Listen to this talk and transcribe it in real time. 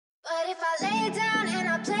But if I lay down and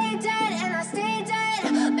I play dead and I stay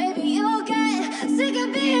dead, maybe you'll get sick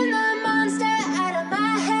of being the monster out of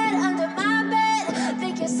my head, under my bed,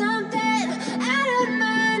 thinking something out of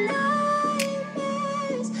my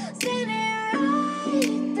nightmares, standing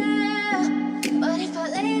right there. But if I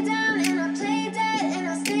lay down and I play dead and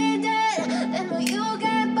I stay dead, then will you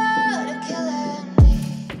get bored of killing me?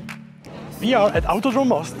 We are at Autodrome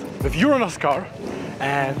Most with NASCAR,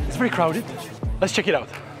 and it's very crowded. Let's check it out.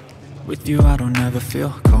 With you I don't ever feel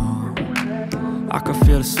calm. I can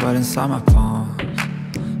feel the sweat inside my palms.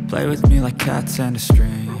 Play with me like cats and a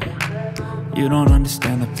string. You don't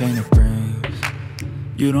understand the pain it brings.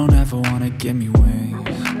 You don't ever wanna give me wings.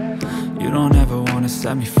 You don't ever wanna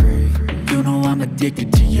set me free. You know I'm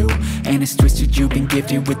addicted to you, and it's twisted, you've been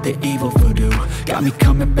gifted with the evil voodoo. Got me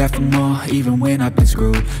coming back for more, even when I've been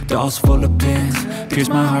screwed. Dolls full of pins, pierce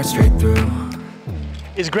my heart straight through.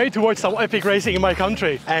 It's great to watch some epic racing in my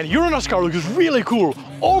country, and NASCAR looks really cool.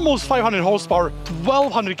 Almost 500 horsepower,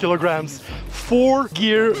 1200 kilograms,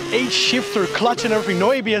 4-gear, 8-shifter, clutch and everything,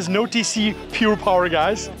 no ABS, no TC, pure power,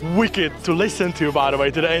 guys. Wicked to listen to, by the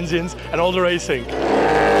way, to the engines and all the racing.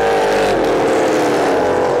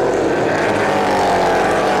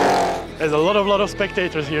 There's a lot of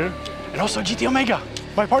spectators here, and also GT Omega,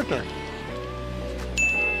 my partner.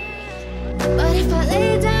 But if I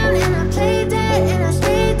lay down and I play dead and I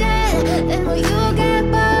stay dead, then will you get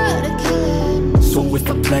bored of killing me? So if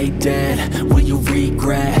I play dead, will you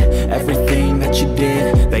regret everything that you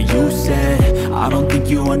did, that you said? I don't think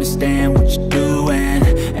you understand what you're doing,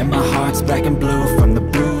 and my heart's black and blue from the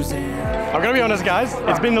bruising. I'm gonna be honest, guys,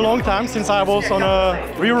 it's been a long time since I was on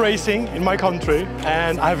a real racing in my country,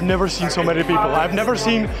 and I've never seen so many people. I've never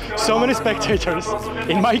seen so many spectators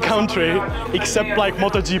in my country, except like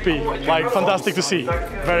MotoGP. Like, fantastic to see.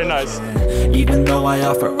 Very nice. Even though I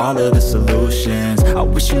offer all of the solutions, I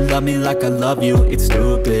wish you loved me like I love you, it's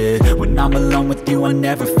stupid. When I'm alone with you, I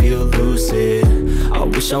never feel lucid. I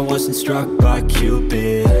wish I wasn't struck by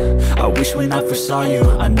Cupid. I wish when I first saw you,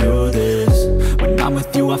 I knew this. When I'm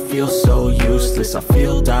with you, I feel so useless. I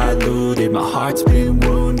feel diluted, my heart's been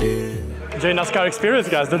wounded. NASCAR experience,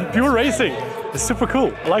 guys, the pure racing is super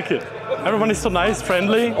cool. I like it. Everyone is so nice,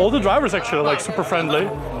 friendly. All the drivers actually are like super friendly.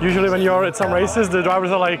 Usually when you're at some races, the drivers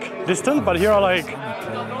are like distant, but here are like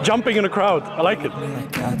jumping in the crowd. I like it.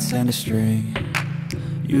 Like cats and a string.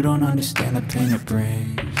 You don't understand the pain it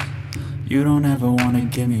brings. You don't ever want to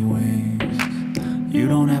give me wings. You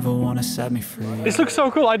don't ever want to set me free. This looks so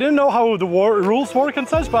cool. I didn't know how the rules work and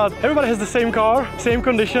such, but everybody has the same car, same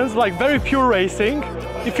conditions, like very pure racing.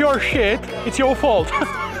 If you're shit, it's your fault.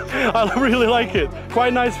 I really like it.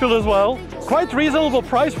 Quite nice feel as well. Quite reasonable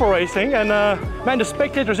price for racing, and man, the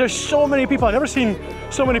spectators, there's so many people. I've never seen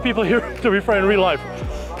so many people here, to be fair, in real life.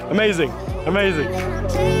 Amazing, amazing.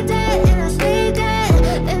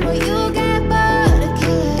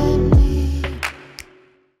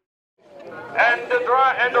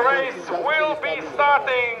 And the race will be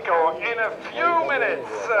starting in a few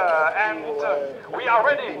minutes, and we are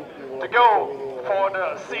ready to go for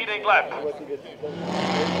the seeding lap.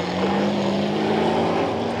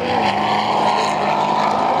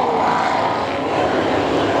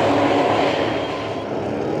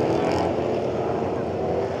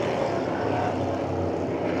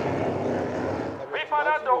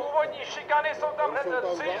 Vypadá do úvodní šikany, jsou tam hned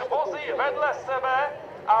 3 vozy vedle sebe.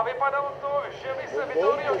 A vypadalo to, že by se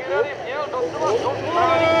Vittorio Girelli měl dostat do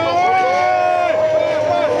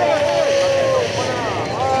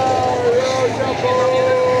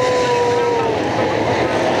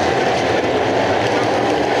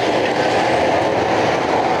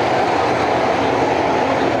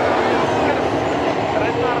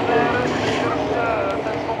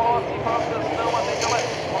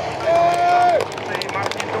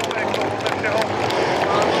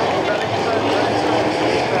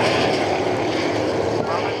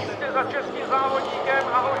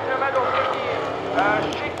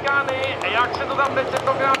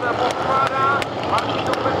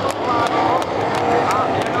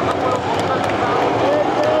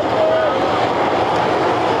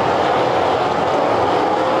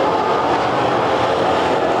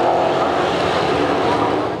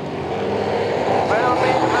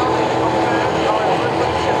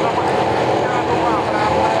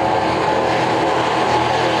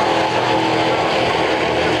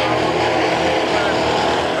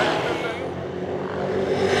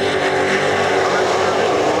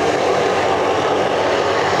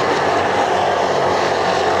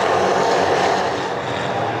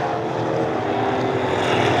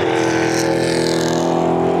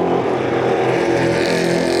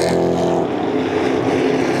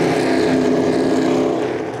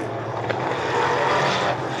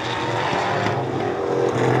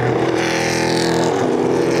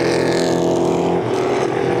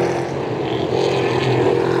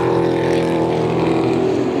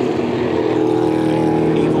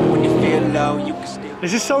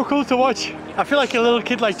This is so cool to watch. I feel like a little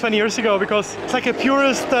kid like 20 years ago because it's like a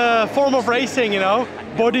purest form of racing, you know?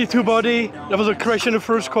 Body to body. There was a crash in the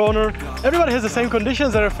first corner. Everybody has the same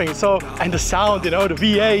conditions and everything. So, and the sound, you know, the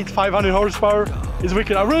V8, 500 horsepower is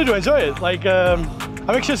wicked. I really do enjoy it. Like, I'm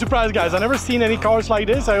actually surprised, guys. I've never seen any cars like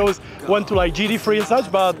this. I always went to like GT3 and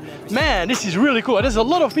such, but man, this is really cool. There's a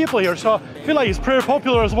lot of people here, so I feel like it's pretty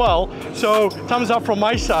popular as well. So, thumbs up from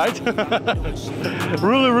my side.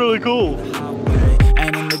 Really, really cool.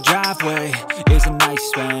 And in the driveway is a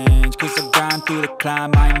nice range, 'cause I grind through the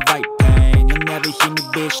climb, I invite pain. You'll never hear me,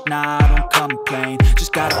 bitch, nah, I don't complain.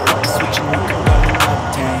 Just gotta flip the switch and you can go and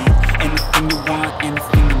obtain anything you want,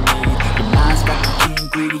 anything you need. Your mind's got the key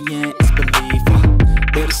ingredient, it's belief.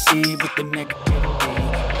 They deceive with the negativity.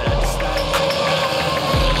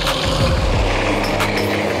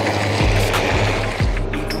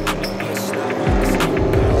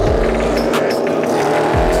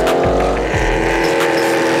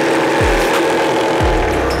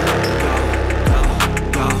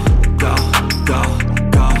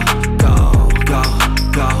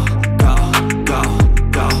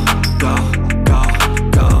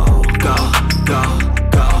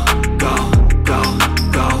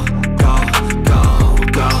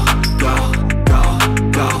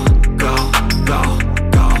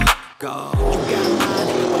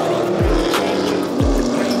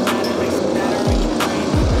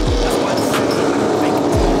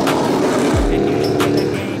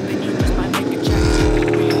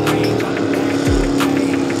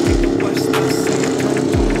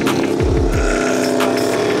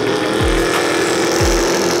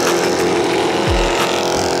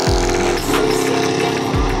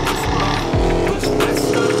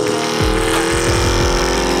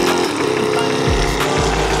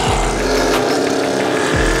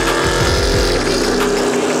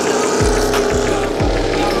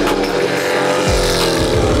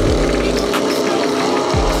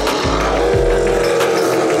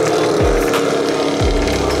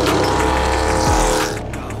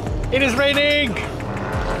 It is raining!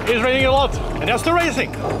 It is raining a lot, and that's the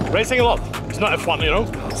racing. Racing a lot. It's not fun, you know?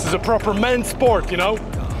 This is a proper men's sport, you know?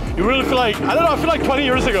 You really feel like, I don't know, I feel like 20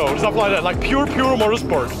 years ago or something like that, like pure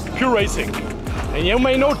motorsport, pure racing. And you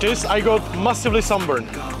may notice I got massively sunburned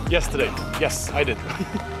yesterday. Yes, I did.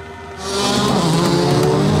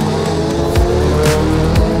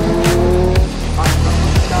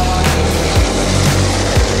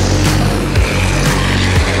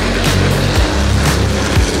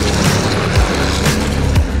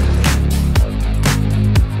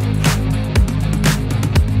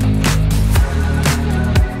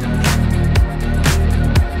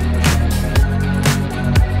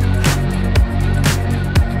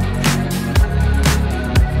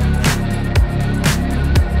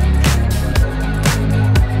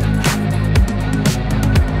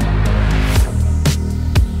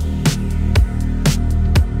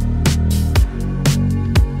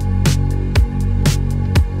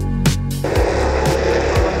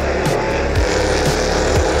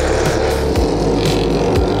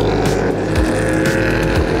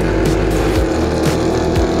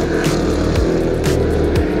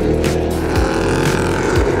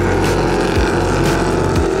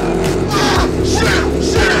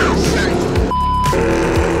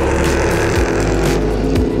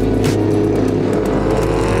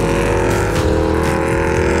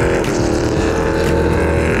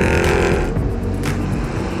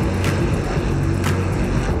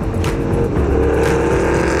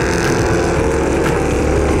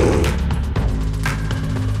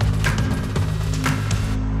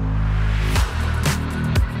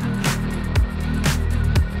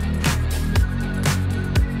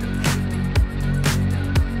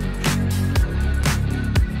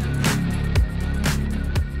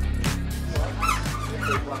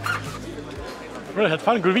 Really had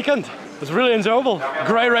fun, good weekend. It was really enjoyable.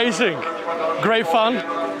 Great racing, great fun,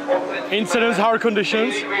 incidents, hard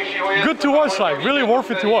conditions. Good to watch, like really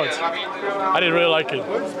worth it to watch. I did really like it.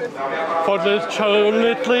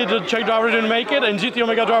 Fortunately, the Czech driver didn't make it and GT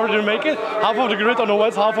Omega driver didn't make it. Half of the grid on the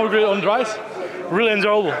wets, half of the grid on dries. Really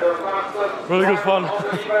enjoyable, really good fun.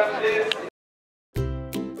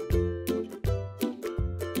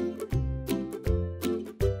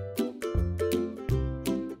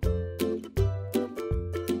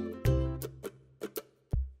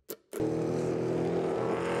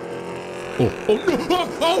 Oh no!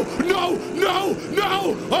 Oh no! No!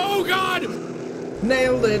 No! Oh God!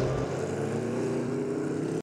 Nailed it!